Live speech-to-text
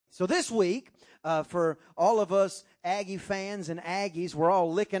So this week, for all of us Aggie fans and Aggies, we're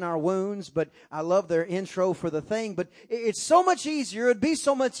all licking our wounds, but I love their intro for the thing. But it's so much easier, it'd be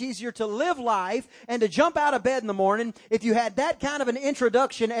so much easier to live life and to jump out of bed in the morning if you had that kind of an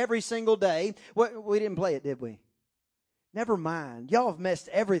introduction every single day. We didn't play it, did we? Never mind. Y'all have messed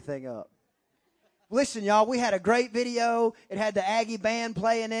everything up. Listen, y'all, we had a great video. It had the Aggie band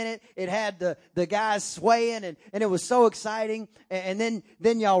playing in it. It had the guys swaying, and it was so exciting. And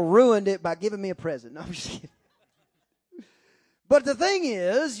then y'all ruined it by giving me a present. No, I'm just kidding. But the thing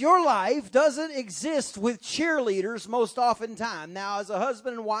is, your life doesn't exist with cheerleaders most often time. Now, as a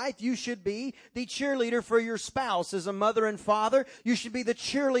husband and wife, you should be the cheerleader for your spouse. As a mother and father, you should be the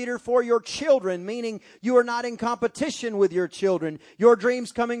cheerleader for your children, meaning you are not in competition with your children. Your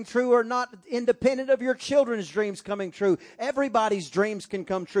dreams coming true are not independent of your children's dreams coming true. Everybody's dreams can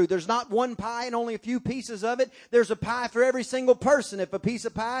come true. There's not one pie and only a few pieces of it. There's a pie for every single person. If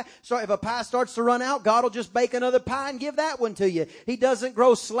a pie starts to run out, God will just bake another pie and give that one to you. He doesn't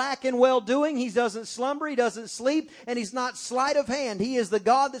grow slack in well-doing. He doesn't slumber. He doesn't sleep. And He's not sleight of hand. He is the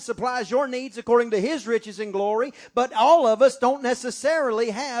God that supplies your needs according to His riches and glory. But all of us don't necessarily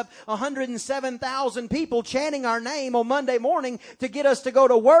have 107,000 people chanting our name on Monday morning to get us to go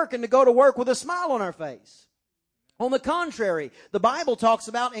to work and to go to work with a smile on our face. On the contrary, the Bible talks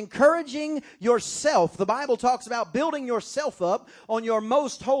about encouraging yourself. The Bible talks about building yourself up on your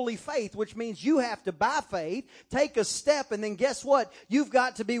most holy faith, which means you have to, by faith, take a step, and then guess what? You've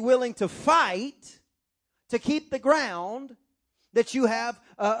got to be willing to fight to keep the ground that you have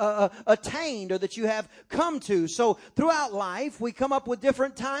attained or that you have come to. So throughout life, we come up with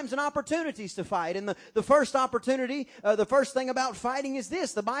different times and opportunities to fight. And the first opportunity, the first thing about fighting is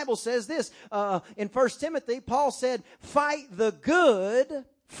this. The Bible says this. In 1 Timothy, Paul said, fight the good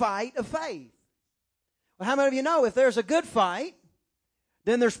fight of faith. Well, how many of you know if there's a good fight,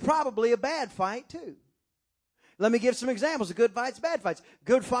 then there's probably a bad fight too? Let me give some examples of good fights, bad fights.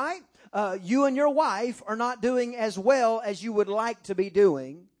 Good fight. You and your wife are not doing as well as you would like to be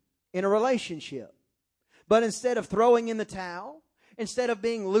doing in a relationship. But instead of throwing in the towel, instead of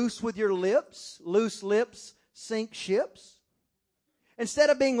being loose with your lips, loose lips sink ships. Instead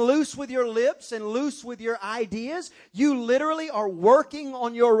of being loose with your lips and loose with your ideas, you literally are working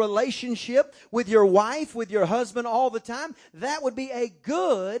on your relationship with your wife, with your husband all the time. That would be a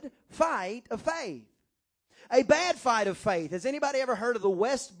good fight of faith. A bad fight of faith. Has anybody ever heard of the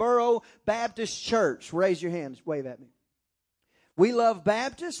Westboro Baptist Church? Raise your hands. Wave at me. We love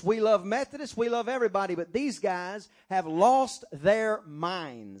Baptists. We love Methodists. We love everybody. But these guys have lost their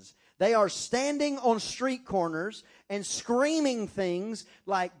minds. They are standing on street corners and screaming things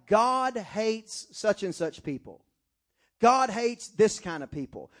like God hates such and such people. God hates this kind of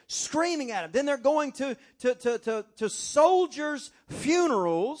people. Screaming at them. Then they're going to soldiers'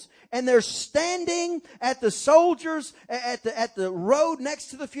 funerals, and they're standing at the soldiers, at the road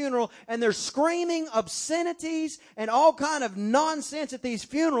next to the funeral, and they're screaming obscenities and all kind of nonsense at these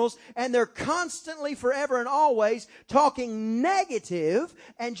funerals, and they're constantly, forever and always, talking negative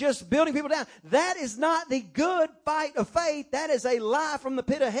and just building people down. That is not the good fight of faith. That is a lie from the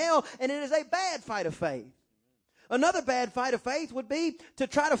pit of hell, and it is a bad fight of faith. Another bad fight of faith would be to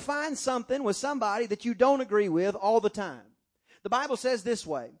try to find something with somebody that you don't agree with all the time. The Bible says this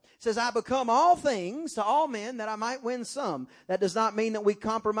way. It says, I become all things to all men that I might win some. That does not mean that we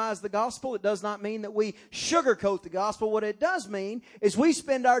compromise the gospel. It does not mean that we sugarcoat the gospel. What it does mean is we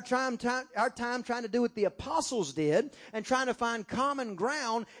spend our time trying to do what the apostles did and trying to find common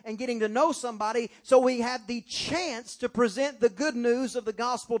ground and getting to know somebody so we have the chance to present the good news of the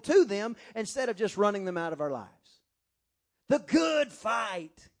gospel to them instead of just running them out of our lives. The good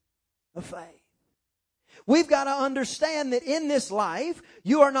fight of faith. We've got to understand that in this life,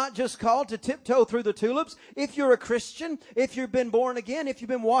 you are not just called to tiptoe through the tulips. If you're a Christian, if you've been born again, if you've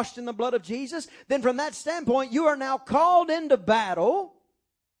been washed in the blood of Jesus, then from that standpoint, you are now called into battle.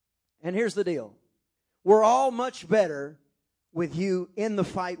 And here's the deal. We're all much better with you in the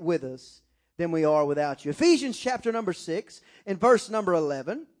fight with us than we are without you. Ephesians chapter number 6 and verse number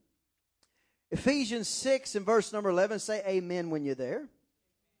 11. Ephesians 6 and verse number 11. Say amen when you're there.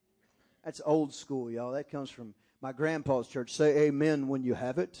 That's old school, y'all. That comes from my grandpa's church. Say amen when you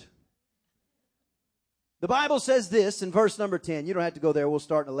have it. The Bible says this in verse number 10. You don't have to go there. We'll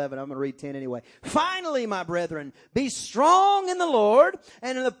start in 11. I'm going to read 10 anyway. Finally, my brethren, be strong in the Lord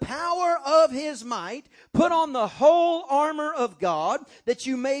and in the power of His might. Put on the whole armor of God that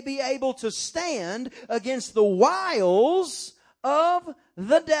you may be able to stand against the wiles of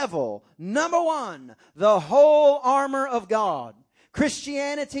the devil. Number one, the whole armor of God.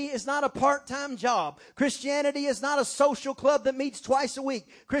 Christianity is not a part-time job. Christianity is not a social club that meets twice a week.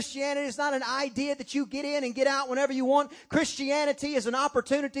 Christianity is not an idea that you get in and get out whenever you want. Christianity is an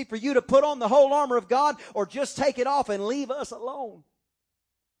opportunity for you to put on the whole armor of God or just take it off and leave us alone.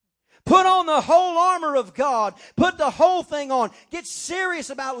 Put on the whole armor of God. Put the whole thing on. Get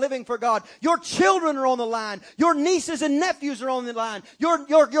serious about living for God. Your children are on the line. Your nieces and nephews are on the line.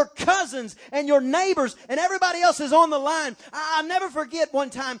 Your cousins and your neighbors and everybody else is on the line. I'll never forget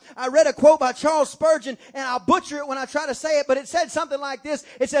one time I read a quote by Charles Spurgeon, and I'll butcher it when I try to say it, but it said something like this.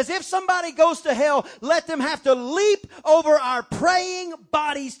 It says, if somebody goes to hell, let them have to leap over our praying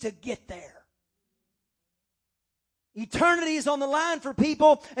bodies to get there. Eternity is on the line for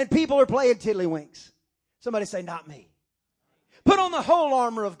people, and people are playing tiddlywinks. Somebody say, not me. Put on the whole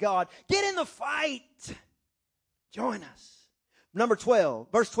armor of God. Get in the fight. Join us. Number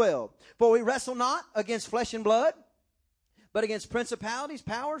 12, verse 12. For we wrestle not against flesh and blood, but against principalities,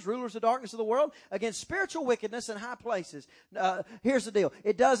 powers, rulers of darkness of the world, against spiritual wickedness in high places. Here's the deal.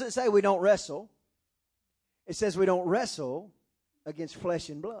 It doesn't say we don't wrestle. It says we don't wrestle against flesh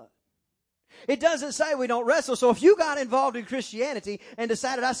and blood. It doesn't say we don't wrestle. So if you got involved in Christianity and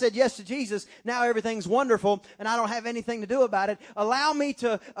decided, I said yes to Jesus, now everything's wonderful and I don't have anything to do about it, allow me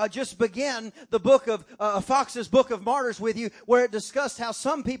to just begin the book of Fox's Book of Martyrs with you, where it discussed how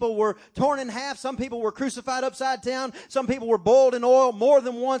some people were torn in half, some people were crucified upside down, some people were boiled in oil more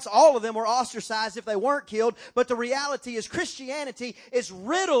than once, all of them were ostracized if they weren't killed. But the reality is Christianity is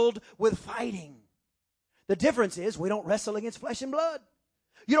riddled with fighting. The difference is we don't wrestle against flesh and blood.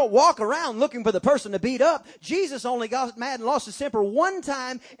 You don't walk around looking for the person to beat up. Jesus only got mad and lost his temper one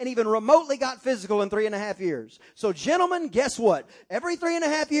time and even remotely got physical in 3.5 years. So gentlemen, guess what? Every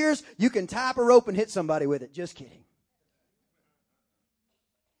 3.5 years, you can tie up a rope and hit somebody with it. Just kidding.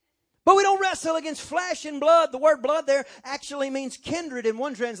 But we don't wrestle against flesh and blood. The word blood there actually means kindred in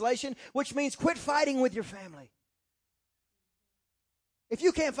one translation, which means quit fighting with your family. If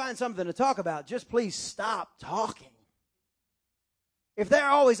you can't find something to talk about, just please stop talking. If they're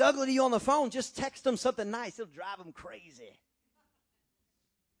always ugly to you on the phone, just text them something nice. It'll drive them crazy.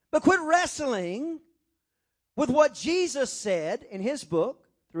 But quit wrestling with what Jesus said in his book,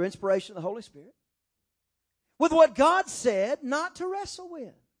 through inspiration of the Holy Spirit, with what God said not to wrestle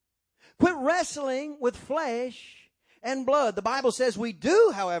with. Quit wrestling with flesh and blood. The Bible says we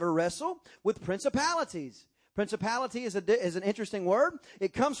do, however, wrestle with principalities. Principality is an interesting word.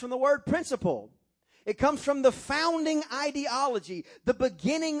 It comes from the word principle. It comes from the founding ideology, the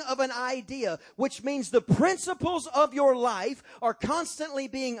beginning of an idea, which means the principles of your life are constantly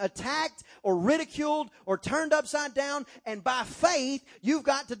being attacked or ridiculed or turned upside down. And by faith, you've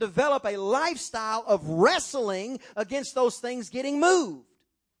got to develop a lifestyle of wrestling against those things getting moved.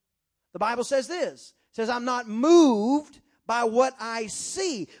 The Bible says this. It says, I'm not moved by what I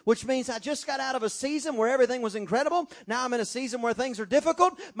see, which means I just got out of a season where everything was incredible. Now I'm in a season where things are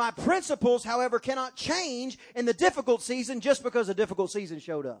difficult. My principles, however, cannot change in the difficult season just because a difficult season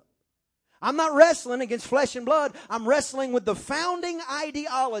showed up. I'm not wrestling against flesh and blood. I'm wrestling with the founding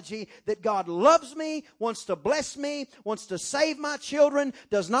ideology that God loves me, wants to bless me, wants to save my children,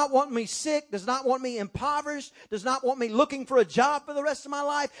 does not want me sick, does not want me impoverished, does not want me looking for a job for the rest of my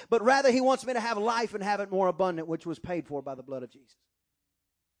life, but rather He wants me to have life and have it more abundant, which was paid for by the blood of Jesus.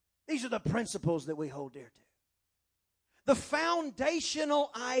 These are the principles that we hold dear to. The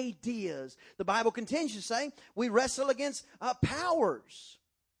foundational ideas. The Bible continues to say we wrestle against powers.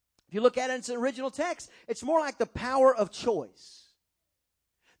 If you look at it in its original text, it's more like the power of choice.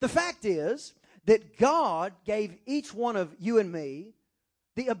 The fact is that God gave each one of you and me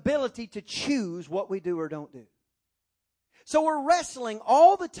the ability to choose what we do or don't do. So we're wrestling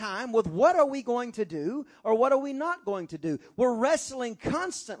all the time with what are we going to do or what are we not going to do. We're wrestling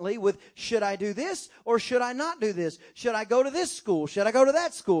constantly with, should I do this or should I not do this? Should I go to this school? Should I go to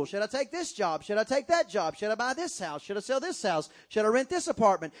that school? Should I take this job? Should I take that job? Should I buy this house? Should I sell this house? Should I rent this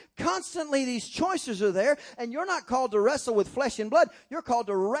apartment? Constantly these choices are there, and you're not called to wrestle with flesh and blood. You're called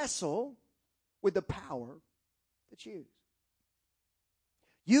to wrestle with the power to choose.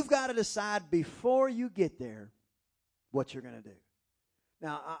 You've got to decide before you get there what you're going to do.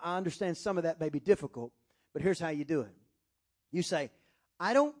 Now, I understand some of that may be difficult, but here's how you do it. You say,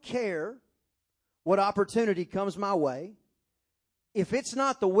 I don't care what opportunity comes my way. If it's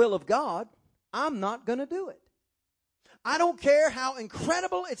not the will of God, I'm not going to do it. I don't care how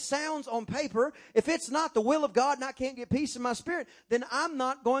incredible it sounds on paper. If it's not the will of God and I can't get peace in my spirit, then I'm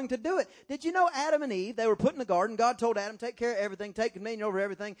not going to do it. Did you know Adam and Eve, they were put in the garden. God told Adam, take care of everything, take dominion over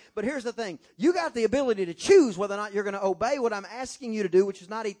everything. But here's the thing. You got the ability to choose whether or not you're going to obey what I'm asking you to do, which is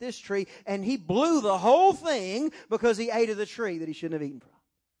not eat this tree. And he blew the whole thing because he ate of the tree that he shouldn't have eaten from.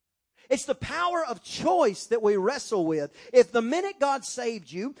 It's the power of choice that we wrestle with. If the minute God saved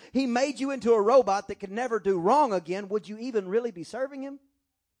you, He made you into a robot that could never do wrong again, would you even really be serving Him?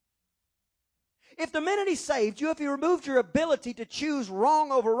 If the minute He saved you, if He removed your ability to choose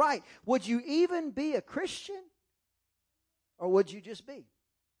wrong over right, would you even be a Christian? Or would you just be?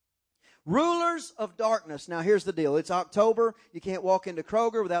 Rulers of darkness. Now here's the deal. It's October. You can't walk into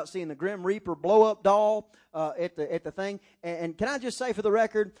Kroger without seeing the Grim Reaper blow-up doll at the thing. And can I just say for the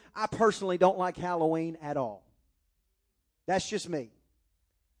record, I personally don't like Halloween at all. That's just me.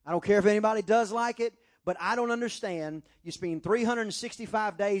 I don't care if anybody does like it, but I don't understand. You spend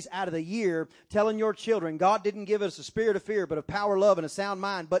 365 days out of the year telling your children, God didn't give us a spirit of fear, but of power, love, and a sound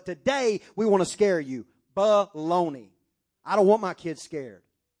mind. But today, we want to scare you. Baloney. I don't want my kids scared.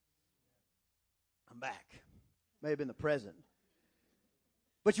 Back. May have been the present.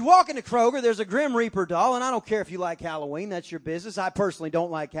 But you walk into Kroger, there's a Grim Reaper doll, and I don't care if you like Halloween, that's your business. I personally don't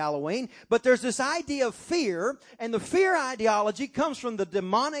like Halloween. But there's this idea of fear, and the fear ideology comes from the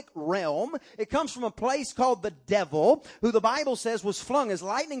demonic realm. It comes from a place called the devil, who the Bible says was flung as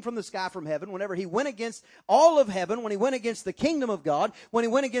lightning from the sky from heaven whenever he went against all of heaven, when he went against the kingdom of God, when he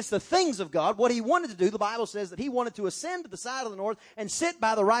went against the things of God. What he wanted to do, the Bible says that he wanted to ascend to the side of the north and sit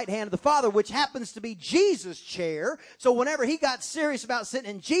by the right hand of the Father, which happens to be Jesus' chair. So whenever he got serious about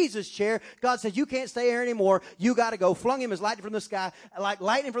sitting in Jesus' chair, God said, you can't stay here anymore. You got to go. Flung him as lightning from the sky, like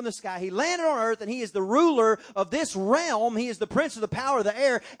lightning from the sky. He landed on earth, and he is the ruler of this realm. He is the prince of the power of the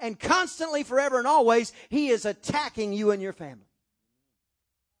air, and constantly, forever and always, he is attacking you and your family.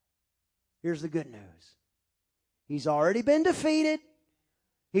 Here's the good news. He's already been defeated.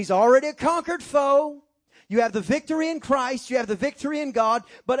 He's already a conquered foe. You have the victory in Christ. You have the victory in God.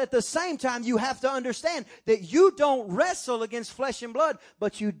 But at the same time, you have to understand that you don't wrestle against flesh and blood,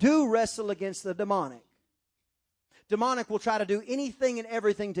 but you do wrestle against the demonic. Demonic will try to do anything and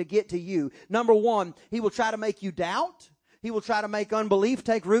everything to get to you. Number one, he will try to make you doubt. He will try to make unbelief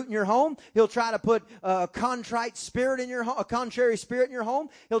take root in your home. He'll try to put a contrite spirit in your home, a contrary spirit in your home.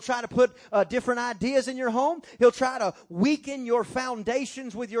 He'll try to put different ideas in your home. He'll try to weaken your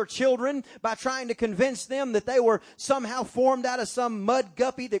foundations with your children by trying to convince them that they were somehow formed out of some mud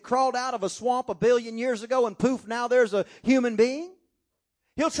guppy that crawled out of a swamp 1 billion years ago, and poof, now there's a human being.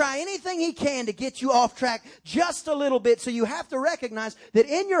 He'll try anything he can to get you off track just a little bit. So you have to recognize that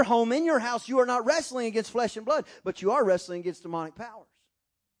in your home, in your house, you are not wrestling against flesh and blood, but you are wrestling against demonic powers.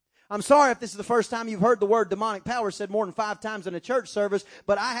 I'm sorry if this is the first time you've heard the word demonic power said more than 5 times in a church service,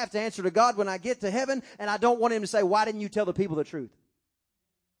 but I have to answer to God when I get to heaven, and I don't want him to say, why didn't you tell the people the truth?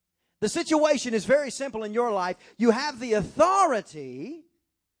 The situation is very simple in your life. You have the authority,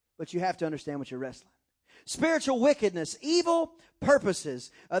 but you have to understand what you're wrestling. Spiritual wickedness, evil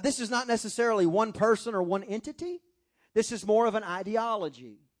purposes. This is not necessarily one person or one entity. This is more of an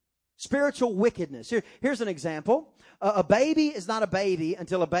ideology. Spiritual wickedness. Here's an example. A baby is not a baby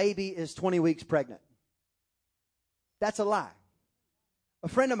until a baby is 20 weeks pregnant. That's a lie. A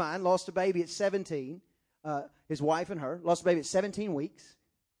friend of mine lost a baby at 17. His wife and her lost a baby at 17 weeks.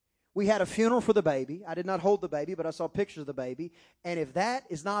 We had a funeral for the baby. I did not hold the baby, but I saw pictures of the baby. And if that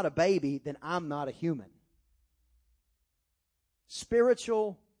is not a baby, then I'm not a human.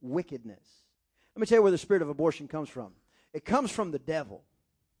 Spiritual wickedness. Let me tell you where the spirit of abortion comes from. It comes from the devil.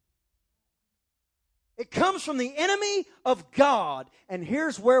 It comes from the enemy of God. And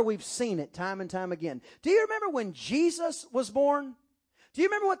here's where we've seen it time and time again. Do you remember when Jesus was born? Do you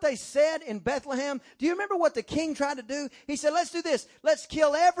remember what they said in Bethlehem? Do you remember what the king tried to do? He said, let's do this. Let's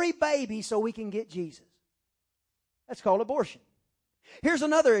kill every baby so we can get Jesus. That's called abortion. Here's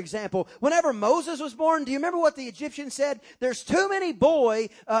another example. Whenever Moses was born, do you remember what the Egyptians said? There's too many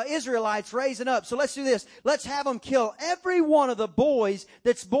Israelites raising up. So let's do this. Let's have them kill every one of the boys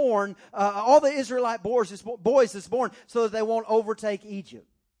that's born, all the Israelite boys that's born, so that they won't overtake Egypt.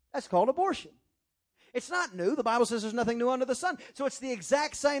 That's called abortion. It's not new. The Bible says there's nothing new under the sun. So it's the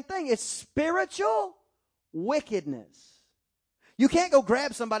exact same thing. It's spiritual wickedness. You can't go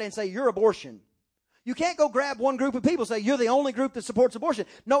grab somebody and say, you're abortion. You can't go grab one group of people and say, you're the only group that supports abortion.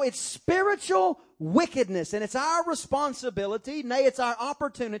 No, it's spiritual wickedness. And it's our responsibility, nay, it's our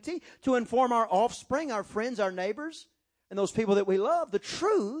opportunity to inform our offspring, our friends, our neighbors, and those people that we love the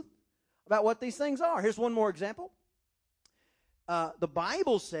truth about what these things are. Here's one more example. The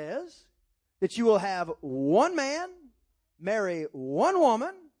Bible says that you will have one man marry one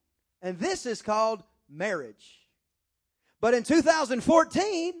woman, and this is called marriage. But in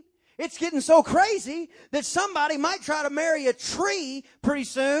 2014, it's getting so crazy that somebody might try to marry a tree pretty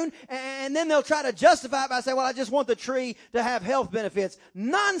soon, and then they'll try to justify it by saying, well, I just want the tree to have health benefits.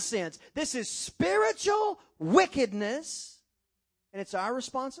 Nonsense. This is spiritual wickedness, and it's our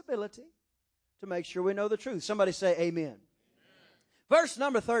responsibility to make sure we know the truth. Somebody say amen. Verse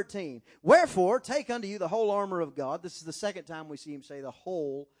number 13. Wherefore, take unto you the whole armor of God. This is the second time we see him say the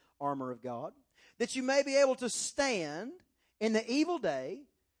whole armor of God. That you may be able to stand in the evil day,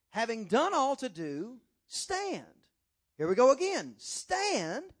 having done all to do, stand. Here we go again.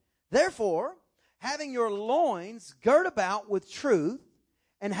 Stand, therefore, having your loins girt about with truth,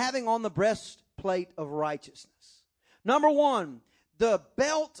 and having on the breastplate of righteousness. Number one, the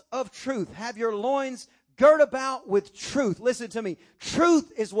belt of truth. Have your loins girt about with truth. Listen to me.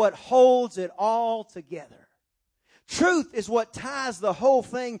 Truth is what holds it all together. Truth is what ties the whole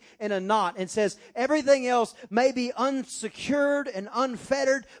thing in a knot and says everything else may be unsecured and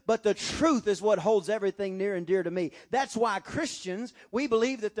unfettered, but the truth is what holds everything near and dear to me. That's why Christians, we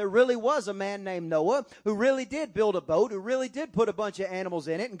believe that there really was a man named Noah who really did build a boat, who really did put a bunch of animals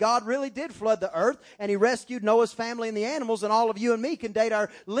in it, and God really did flood the earth, and he rescued Noah's family and the animals, and all of you and me can date our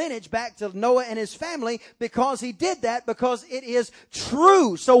lineage back to Noah and his family because he did that, because it is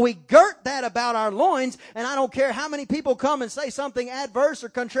true. So we girt that about our loins, and I don't care how many people come and say something adverse or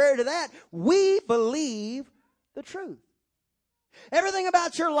contrary to that. We believe the truth. Everything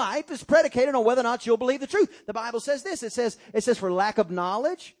about your life is predicated on whether or not you'll believe the truth. The Bible says this. It says, for lack of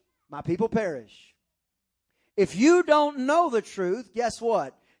knowledge, my people perish. If you don't know the truth, guess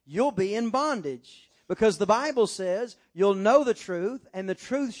what? You'll be in bondage. Because the Bible says you'll know the truth, and the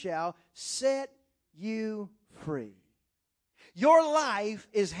truth shall set you free. Your life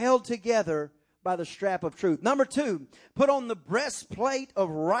is held together by the strap of truth. Number two, put on the breastplate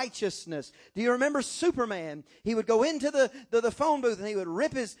of righteousness. Do you remember Superman? He would go into the phone booth and he would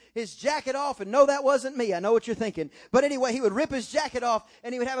rip his jacket off, and no, that wasn't me. I know what you're thinking. But anyway, he would rip his jacket off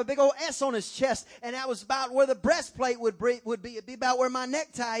and he would have a big old S on his chest, and that was about where the breastplate would be. It'd be about where my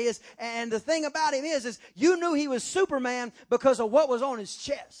necktie is. And the thing about him is you knew he was Superman because of what was on his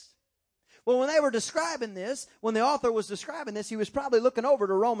chest. Well, when they were describing this, when the author was describing this, he was probably looking over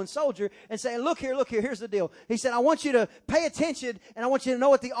at a Roman soldier and saying, look here, here's the deal. He said, I want you to pay attention, and I want you to know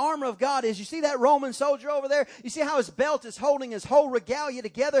what the armor of God is. You see that Roman soldier over there? You see how his belt is holding his whole regalia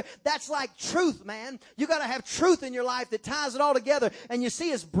together? That's like truth, man. You got to have truth in your life that ties it all together. And you see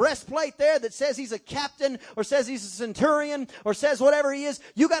his breastplate there that says he's a captain, or says he's a centurion, or says whatever he is.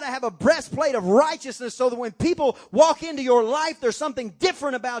 You got to have a breastplate of righteousness so that when people walk into your life, there's something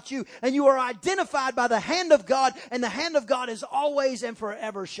different about you, and you are identified by the hand of God, and the hand of God is always and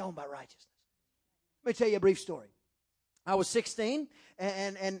forever shown by righteousness. Let me tell you a brief story. I was 16,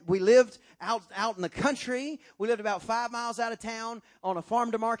 and we lived out in the country. We lived about 5 miles out of town on a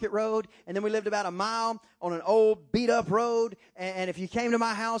farm to market road, and then we lived about a mile on an old beat up road. And if you came to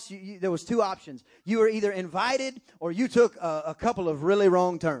my house, there was two options. You were either invited or you took a couple of really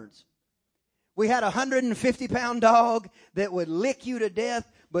wrong turns. We had a 150-pound dog that would lick you to death,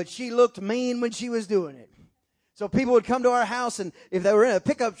 but she looked mean when she was doing it. So people would come to our house, and if they were in a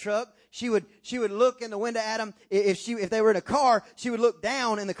pickup truck, she would look in the window at them. If they were in a car, she would look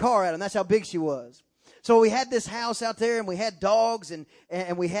down in the car at them. That's how big she was. So we had this house out there, and we had dogs, and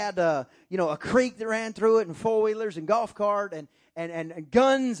we had a creek that ran through it, and four-wheelers and golf cart and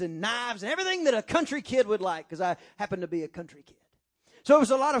guns and knives and everything that a country kid would like, because I happened to be a country kid. So it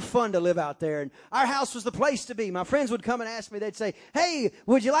was a lot of fun to live out there, and our house was the place to be. My friends would come and ask me, they'd say, hey,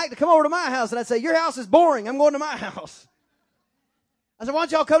 would you like to come over to my house? And I'd say, your house is boring. I'm going to my house. I said, why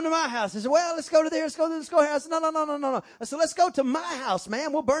don't y'all come to my house? They said, well, let's go to there. Let's go here. I said, no. I said, let's go to my house,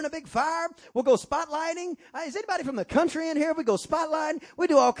 man. We'll burn a big fire. We'll go spotlighting. Is anybody from the country in here? We go spotlighting. We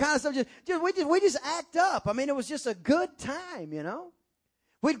do all kinds of stuff. We just act up. I mean, it was just a good time, you know.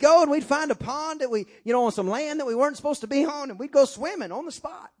 We'd go and we'd find a pond that on some land that we weren't supposed to be on, and we'd go swimming on the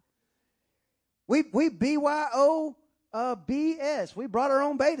spot. We BYOBS. We brought our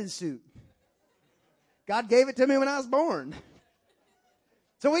own bathing suit. God gave it to me when I was born.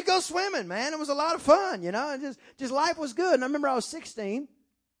 So we'd go swimming, man. It was a lot of fun, you know, and just life was good. And I remember I was 16,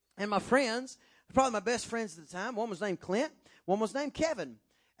 and my friends, probably my best friends at the time, one was named Clint, one was named Kevin.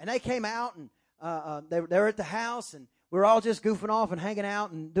 And they came out, and they were at the house, and we were all just goofing off and hanging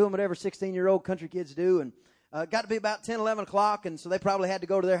out and doing whatever 16-year-old country kids do. And got to be about 10, 11 o'clock, and so they probably had to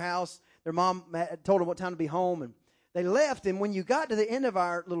go to their house. Their mom told them what time to be home, and they left. And when you got to the end of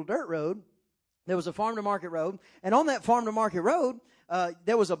our little dirt road, there was a farm-to-market road. And on that farm-to-market road,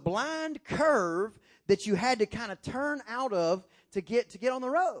 there was a blind curve that you had to kind of turn out of to get on the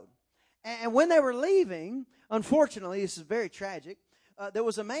road. And when they were leaving, unfortunately, this is very tragic, there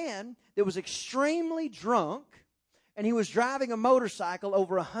was a man that was extremely drunk, and he was driving a motorcycle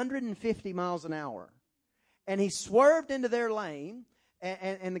over 150 miles an hour. And he swerved into their lane,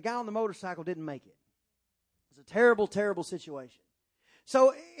 and the guy on the motorcycle didn't make it. It was a terrible, terrible situation.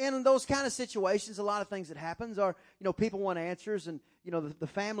 So in those kind of situations, a lot of things that happens are, people want answers, and, the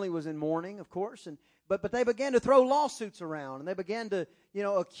family was in mourning, of course, but they began to throw lawsuits around, and they began to,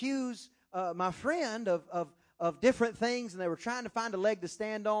 accuse my friend of different things, and they were trying to find a leg to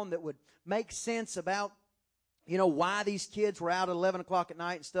stand on that would make sense about, why these kids were out at 11 o'clock at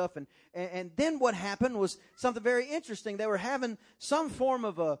night and stuff. And then what happened was something very interesting. They were having some form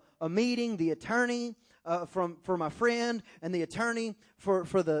of a meeting, the attorney for my friend and the attorney for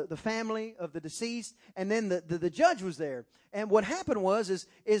the family of the deceased, and then the judge was there. And what happened was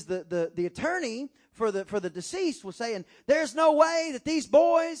the attorney for the deceased was saying, there's no way that these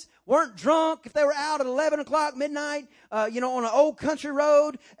boys weren't drunk if they were out at 11 o'clock midnight, on an old country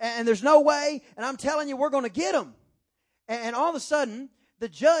road, and there's no way, and I'm telling you, we're going to get them. And all of a sudden, the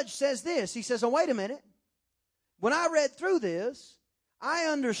judge says this. He says, oh, wait a minute. When I read through this, I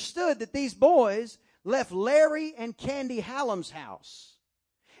understood that these boys left Larry and Candy Hallam's house.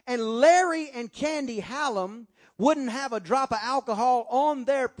 And Larry and Candy Hallam wouldn't have a drop of alcohol on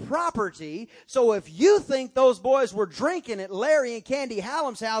their property. So if you think those boys were drinking at Larry and Candy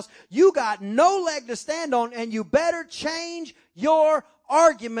Hallam's house, you got no leg to stand on, and you better change your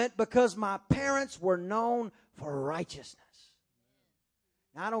argument, because my parents were known for righteousness.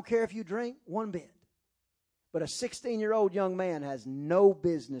 Now, I don't care if you drink one bit, but a 16-year-old young man has no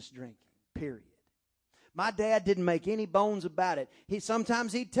business drinking, period. My dad didn't make any bones about it.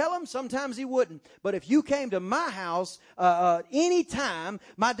 Sometimes he'd tell him, sometimes he wouldn't. But if you came to my house any time,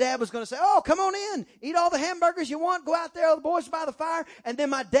 my dad was going to say, oh, come on in, eat all the hamburgers you want, go out there, all the boys by the fire. And then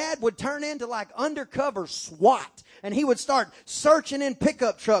my dad would turn into like undercover SWAT. And he would start searching in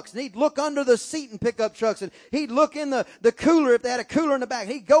pickup trucks. And he'd look under the seat in pickup trucks. And he'd look in the cooler if they had a cooler in the back.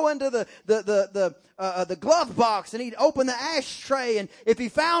 He'd go into the glove box, and he'd open the ashtray. And if he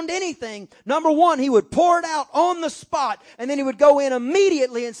found anything, number one, he would pour it out on the spot, and then he would go in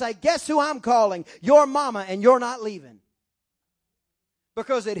immediately and say, guess who I'm calling? Your mama, and you're not leaving.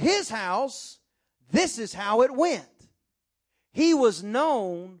 Because at his house, this is how it went. He was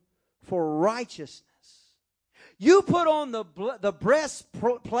known for righteousness. You put on the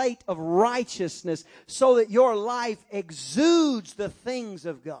breastplate of righteousness so that your life exudes the things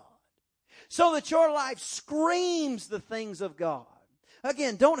of God. So that your life screams the things of God.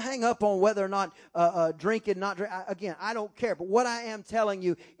 Again, don't hang up on whether or not drinking, not drink. Again, I don't care. But what I am telling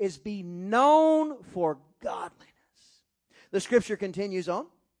you is be known for godliness. The scripture continues on,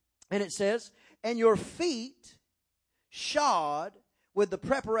 and it says, and your feet shod with the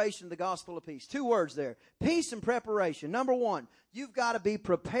preparation of the gospel of peace. 2 words there. Peace and preparation. Number one, you've got to be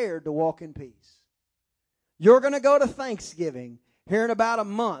prepared to walk in peace. You're going to go to Thanksgiving here in about a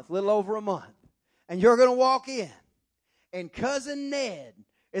month, a little over a month. And you're going to walk in. And Cousin Ned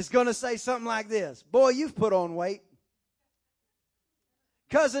is going to say something like this. Boy, you've put on weight.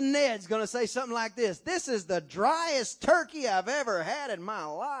 Cousin Ned's going to say something like this. This is the driest turkey I've ever had in my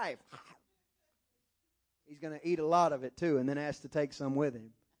life. He's going to eat a lot of it too, and then has to take some with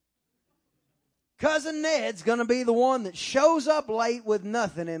him. Cousin Ned's going to be the one that shows up late with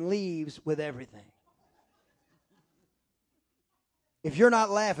nothing and leaves with everything. If you're not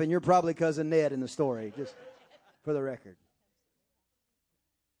laughing, you're probably Cousin Ned in the story, just for the record.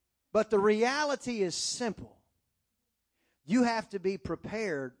 But the reality is simple. You have to be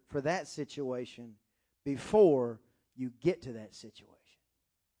prepared for that situation before you get to that situation.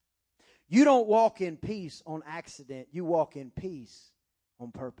 You don't walk in peace on accident. You walk in peace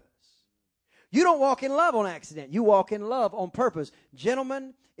on purpose. You don't walk in love on accident. You walk in love on purpose.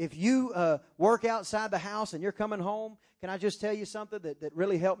 Gentlemen, if you work outside the house and you're coming home, can I just tell you something that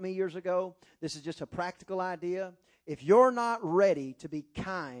really helped me years ago? This is just a practical idea. If you're not ready to be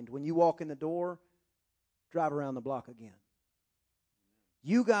kind when you walk in the door, drive around the block again.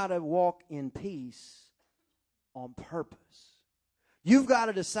 You got to walk in peace on purpose. You've got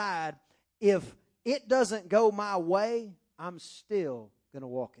to decide, if it doesn't go my way, I'm still going to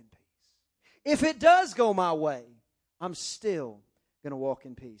walk in peace. If it does go my way, I'm still going to walk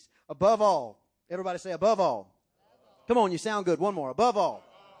in peace. Above all, everybody say above all. Come on, you sound good. One more. Above all.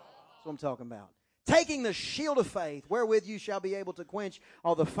 That's what I'm talking about. taking the shield of faith, wherewith you shall be able to quench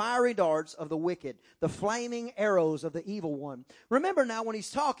all the fiery darts of the wicked, the flaming arrows of the evil one. Remember now, when he's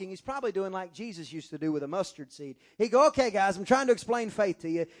talking, he's probably doing like Jesus used to do with a mustard seed. He'd go, okay guys, I'm trying to explain faith to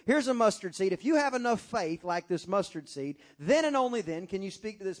you. Here's a mustard seed. If you have enough faith like this mustard seed, then and only then can you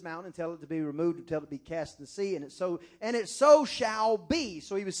speak to this mountain and tell it to be removed and tell it to be cast in the sea, and it so shall be.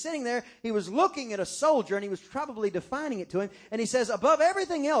 So he was sitting there, he was looking at a soldier, and he was probably defining it to him, and he says, above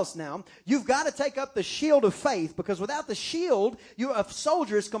everything else now, you've got to take up the shield of faith, because without the shield, a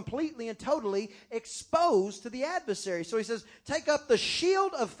soldier is completely and totally exposed to the adversary. So he says, take up the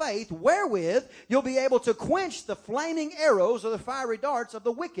shield of faith, wherewith you'll be able to quench the flaming arrows or the fiery darts of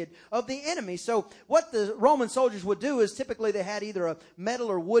the wicked, of the enemy. So what the Roman soldiers would do is typically they had either a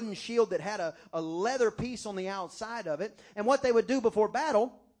metal or wooden shield that had a leather piece on the outside of it. And what they would do before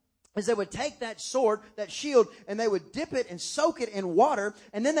battle is they would take that sword, that shield, and they would dip it and soak it in water,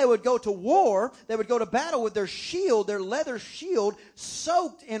 and then they would go to war. They would go to battle with their shield, their leather shield,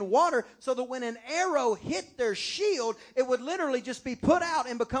 soaked in water, so that when an arrow hit their shield, it would literally just be put out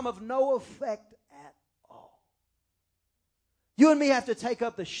and become of no effect at all. You and me have to take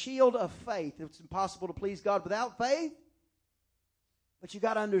up the shield of faith. It's impossible to please God without faith, but you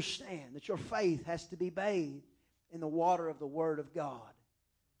got to understand that your faith has to be bathed in the water of the Word of God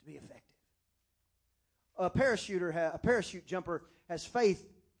to be effective. A parachute jumper has faith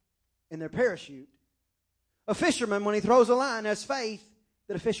in their parachute. A fisherman, when he throws a line, has faith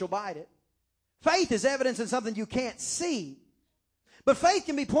that a fish will bite it. Faith is evidence in something you can't see. But faith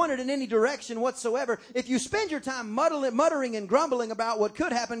can be pointed in any direction whatsoever. If you spend your time muttering and grumbling about what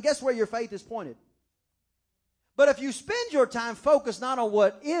could happen, guess where your faith is pointed? But if you spend your time focused not on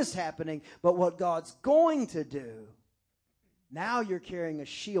what is happening, but what God's going to do, now you're carrying a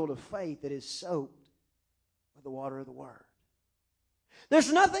shield of faith that is soaked with the water of the Word.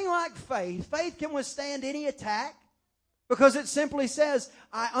 There's nothing like faith. Faith can withstand any attack because it simply says,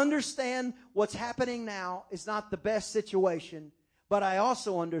 I understand what's happening now is not the best situation, but I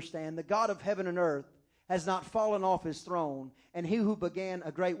also understand the God of heaven and earth has not fallen off His throne, and He who began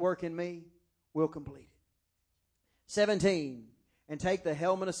a great work in me will complete it. 17, and take the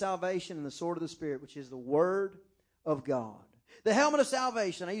helmet of salvation and the sword of the Spirit, which is the Word of God. The helmet of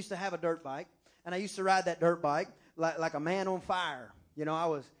salvation. I used to have a dirt bike, and I used to ride that dirt bike like a man on fire. You know,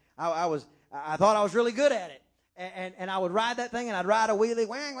 I thought I was really good at it, and I would ride that thing, and I'd ride a wheelie,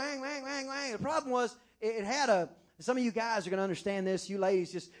 wang, wang, wang, wang, wang. The problem was it had some of you guys are going to understand this. You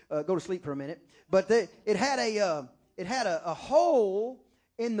ladies just go to sleep for a minute. But it had a hole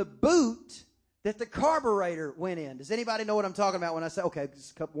in the boot that the carburetor went in. Does anybody know what I'm talking about when I say, okay,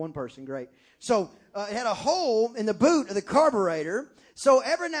 just one person, great. So it had a hole in the boot of the carburetor. So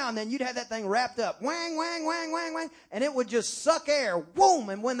every now and then you'd have that thing wrapped up, wang, wang, wang, wang, wang, and it would just suck air, whoom.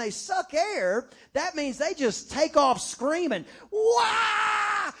 And when they suck air, that means they just take off screaming,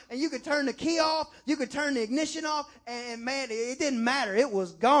 wah! And you could turn the key off, you could turn the ignition off, and man, it didn't matter. It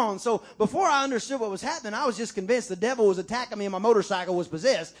was gone. So before I understood what was happening, I was just convinced the devil was attacking me and my motorcycle was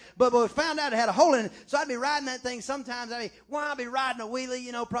possessed. But I found out it had a hole in it, so I'd be riding that thing sometimes. I'd be riding a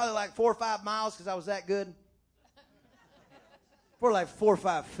wheelie, probably like 4 or 5 miles because I was that good. For like 4 or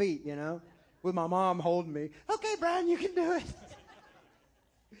 5 feet, with my mom holding me. Okay, Brian, you can do it.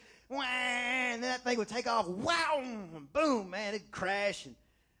 And that thing would take off. Wow, and boom, man, it'd crash. And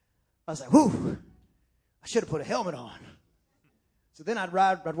I was like, whew, I should have put a helmet on. So then I'd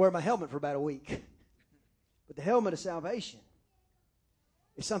wear my helmet for about a week. But the helmet of salvation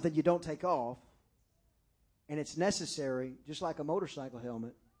is something you don't take off. And it's necessary, just like a motorcycle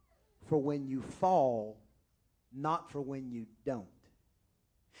helmet, for when you fall, not for when you don't.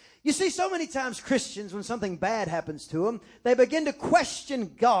 You see, so many times Christians, when something bad happens to them, they begin to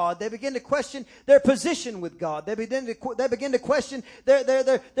question God. They begin to question their position with God. They begin to question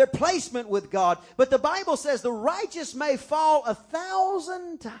their placement with God. But the Bible says the righteous may fall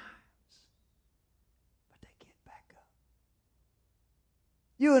 1,000 times, but they get back up.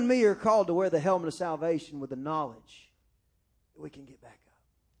 You and me are called to wear the helmet of salvation with the knowledge that we can get back up.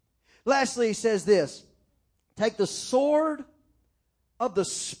 Lastly, he says this. Take the sword of the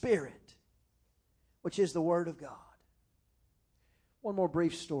Spirit, which is the Word of God. One more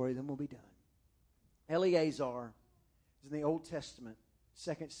brief story, then we'll be done. Eleazar is in the Old Testament,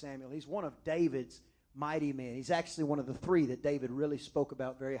 2 Samuel. He's one of David's mighty men. He's actually one of the 3 that David really spoke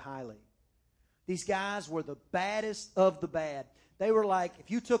about very highly. These guys were the baddest of the bad. They were like,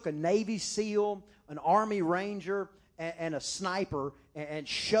 if you took a Navy SEAL, an Army Ranger, and a sniper and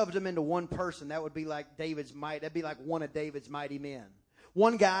shoved them into one person, that would be like that'd be like one of David's mighty men.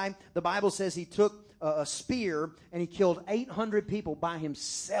 One guy, the Bible says he took a spear and he killed 800 people by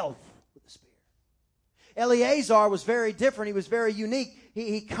himself with a spear. Eleazar was very different. He was very unique.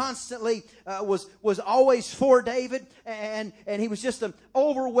 He constantly was always for David, and he was just an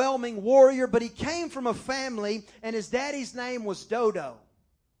overwhelming warrior. But he came from a family, and his daddy's name was Dodo.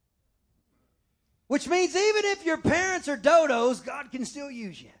 Which means even if your parents are dodos, God can still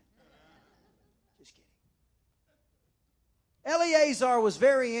use you. Just kidding. Eleazar was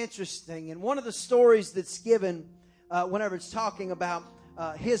very interesting, and one of the stories that's given whenever it's talking about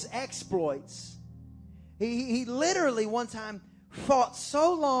his exploits, he literally one time fought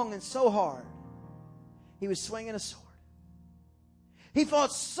so long and so hard, he was swinging a sword. He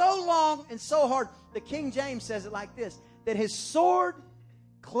fought so long and so hard, the King James says it like this, that his sword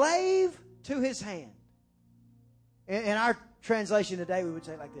clave to his hand. In our translation today, we would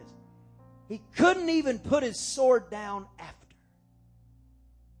say it like this. He couldn't even put his sword down after.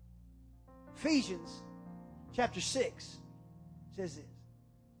 Ephesians chapter 6 says this.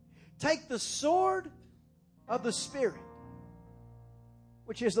 Take the sword of the Spirit,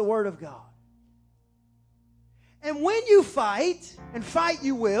 which is the Word of God. And when you fight, and fight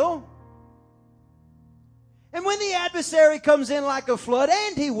you will, and when the adversary comes in like a flood,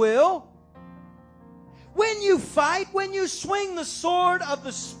 and he will, when you fight, when you swing the sword of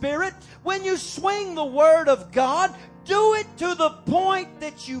the Spirit, when you swing the Word of God, do it to the point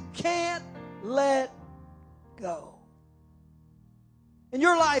that you can't let go. In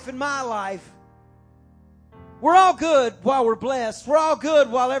your life, in my life, we're all good while we're blessed. We're all good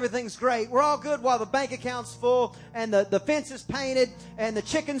while everything's great. We're all good while the bank account's full and the fence is painted and the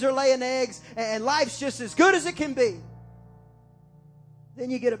chickens are laying eggs and life's just as good as it can be.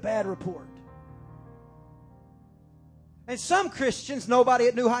 Then you get a bad report. And some Christians, nobody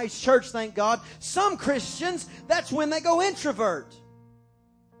at New Heights Church, thank God, some Christians, that's when they go introvert.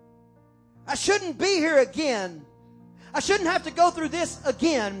 I shouldn't be here again. I shouldn't have to go through this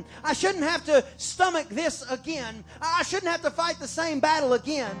again. I shouldn't have to stomach this again. I shouldn't have to fight the same battle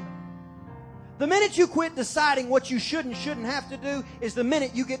again. The minute you quit deciding what you should and shouldn't have to do is the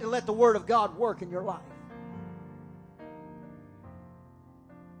minute you get to let the Word of God work in your life.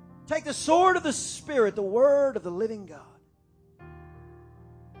 Take the sword of the Spirit, the Word of the living God,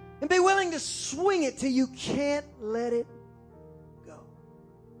 and be willing to swing it till you can't let it go.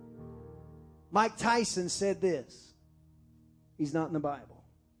 Mike Tyson said this. He's not in the Bible,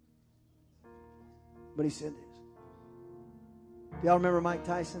 but he said this. Do y'all remember Mike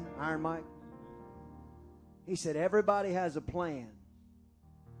Tyson, Iron Mike? He said, everybody has a plan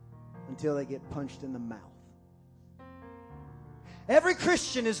until they get punched in the mouth. Every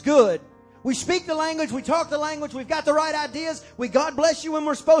Christian is good. We speak the language, we talk the language, we've got the right ideas, we God bless you when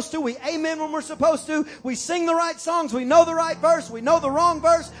we're supposed to, we amen when we're supposed to, we sing the right songs, we know the right verse, we know the wrong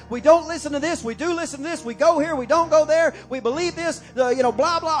verse, we don't listen to this, we do listen to this, we go here, we don't go there, we believe this,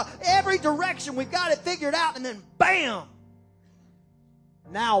 blah, blah. Every direction, we've got it figured out, and then bam!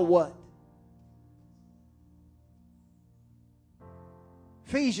 Now what?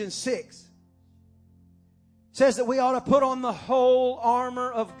 Ephesians 6 says that we ought to put on the whole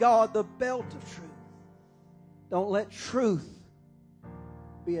armor of God, the belt of truth. Don't let truth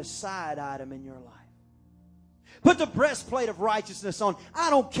be a side item in your life. Put the breastplate of righteousness on. I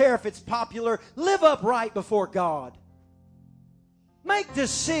don't care if it's popular. Live upright before God. Make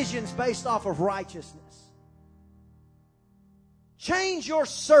decisions based off of righteousness. Change your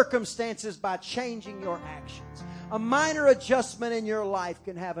circumstances by changing your actions. A minor adjustment in your life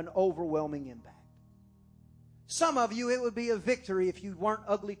can have an overwhelming impact. Some of you, it would be a victory if you weren't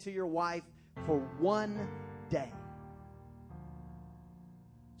ugly to your wife for one day.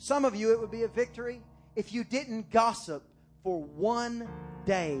 Some of you, it would be a victory if you didn't gossip for one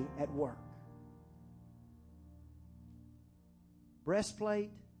day at work.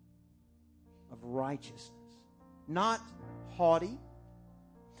 Breastplate of righteousness. Not haughty,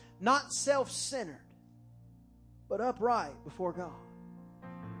 not self-centered, but upright before God.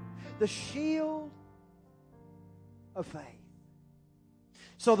 The shield of faith.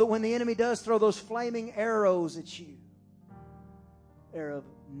 So that when the enemy does throw those flaming arrows at you, they're of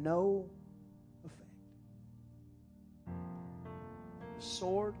no effect. The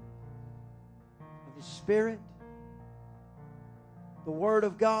sword of the Spirit, the Word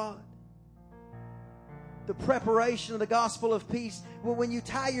of God, the preparation of the gospel of peace. Well, when you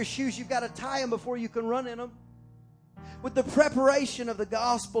tie your shoes, you've got to tie them before you can run in them. With the preparation of the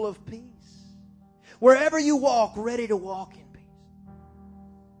gospel of peace. Wherever you walk, ready to walk in peace.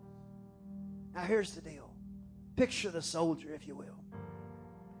 Now here's the deal. Picture the soldier, if you will.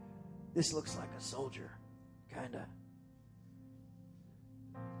 This looks like a soldier, kind of.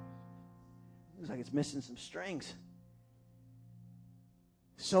 Looks like it's missing some strings.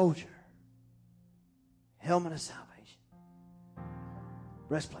 Soldier. helmet of salvation,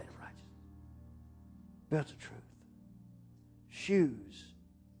 breastplate of righteousness, belt of truth, shoes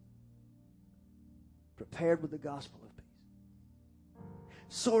prepared with the gospel of peace,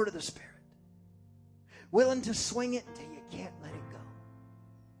 sword of the Spirit, willing to swing it until you can't let it go.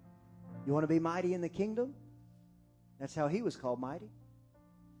 You want to be mighty in the kingdom? That's how he was called mighty.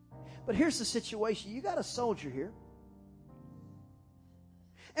 But here's the situation. You got a soldier here.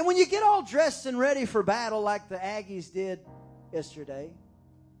 And when you get all dressed and ready for battle like the Aggies did yesterday,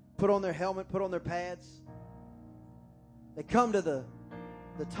 put on their helmet, put on their pads, they come to the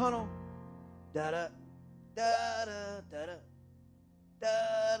tunnel, da-da, da-da, da-da,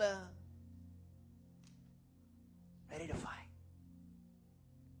 da-da, ready to fight.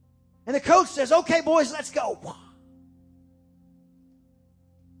 And the coach says, okay, boys, let's go.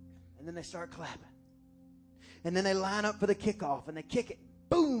 And then they start clapping. And then they line up for the kickoff, and they kick it.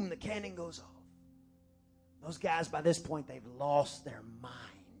 Boom, the cannon goes off. Those guys, by this point, they've lost their mind.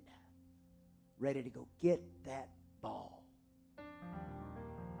 Ready to go get that ball.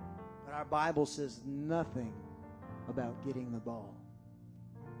 But our Bible says nothing about getting the ball.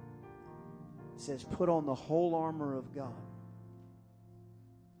 It says, put on the whole armor of God,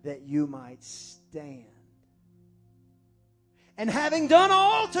 that you might stand. And having done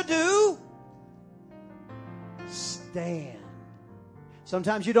all to do, stand.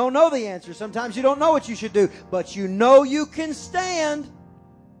 Sometimes you don't know the answer. Sometimes you don't know what you should do. But you know you can stand.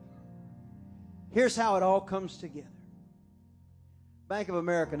 Here's how it all comes together. Bank of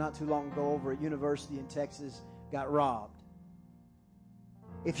America not too long ago over at University in Texas got robbed.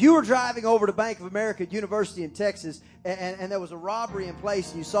 If you were driving over to Bank of America at University in Texas and there was a robbery in place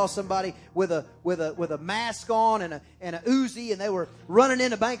and you saw somebody with a mask on and a Uzi and they were running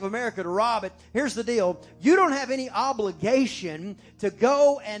into Bank of America to rob it, here's the deal. You don't have any obligation to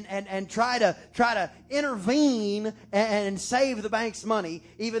go and try to intervene and save the bank's money,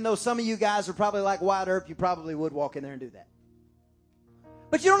 even though some of you guys are probably like Wyatt Earp, you probably would walk in there and do that.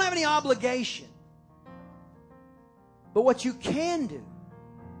 But you don't have any obligation. But what you can do,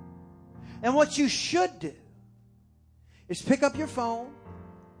 and what you should do, is pick up your phone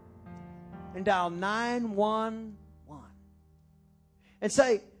and dial 911 and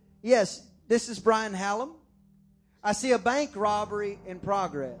say, yes, this is Brian Hallam. I see a bank robbery in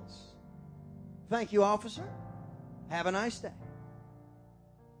progress. Thank you, officer. Have a nice day.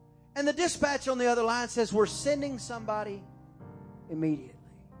 And the dispatch on the other line says, we're sending somebody immediately.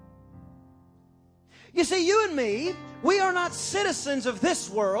 You see, you and me, we are not citizens of this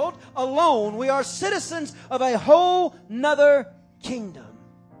world alone. We are citizens of a whole nother kingdom.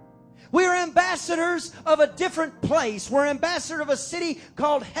 We are ambassadors of a different place. We're ambassadors of a city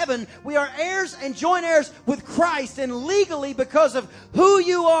called heaven. We are heirs and joint heirs with Christ, and legally, because of who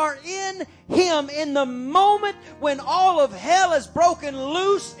you are in Him, in the moment when all of hell is broken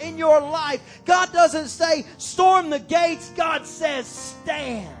loose in your life, God doesn't say, storm the gates. God says,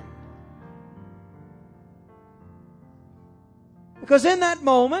 stand. Because in that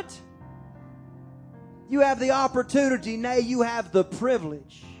moment, you have the opportunity, nay, you have the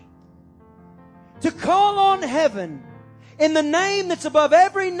privilege to call on heaven in the name that's above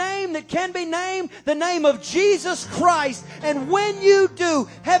every name that can be named, the name of Jesus Christ. And when you do,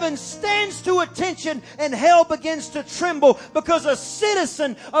 heaven stands to attention and hell begins to tremble, because a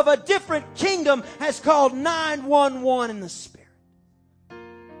citizen of a different kingdom has called 911 in the Spirit.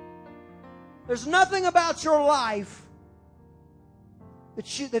 There's nothing about your life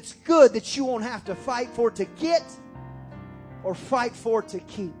that's good that you won't have to fight for to get or fight for to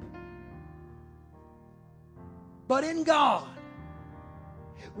keep. But in God,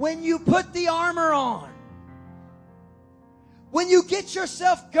 when you put the armor on, when you get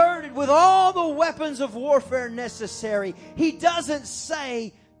yourself girded with all the weapons of warfare necessary, He doesn't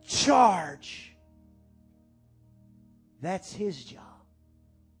say charge. That's His job.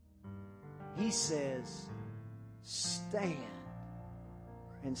 He says stand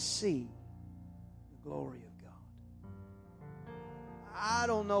and see the glory of God. I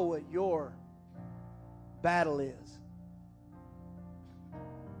don't know what your battle is,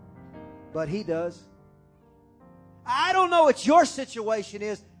 but He does. I don't know what your situation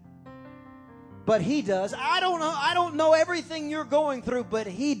is, but He does. I don't know everything you're going through, but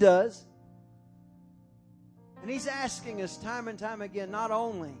He does. And He's asking us time and time again, not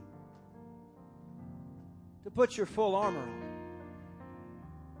only to put your full armor on,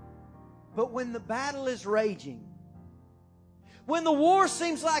 but when the battle is raging, when the war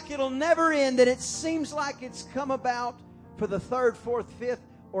seems like it'll never end, and it seems like it's come about for the third, fourth, fifth,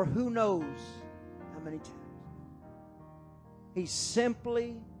 or who knows how many times, He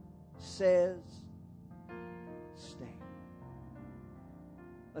simply says, stand.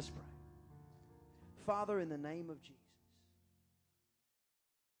 Let's pray. Father, in the name of Jesus,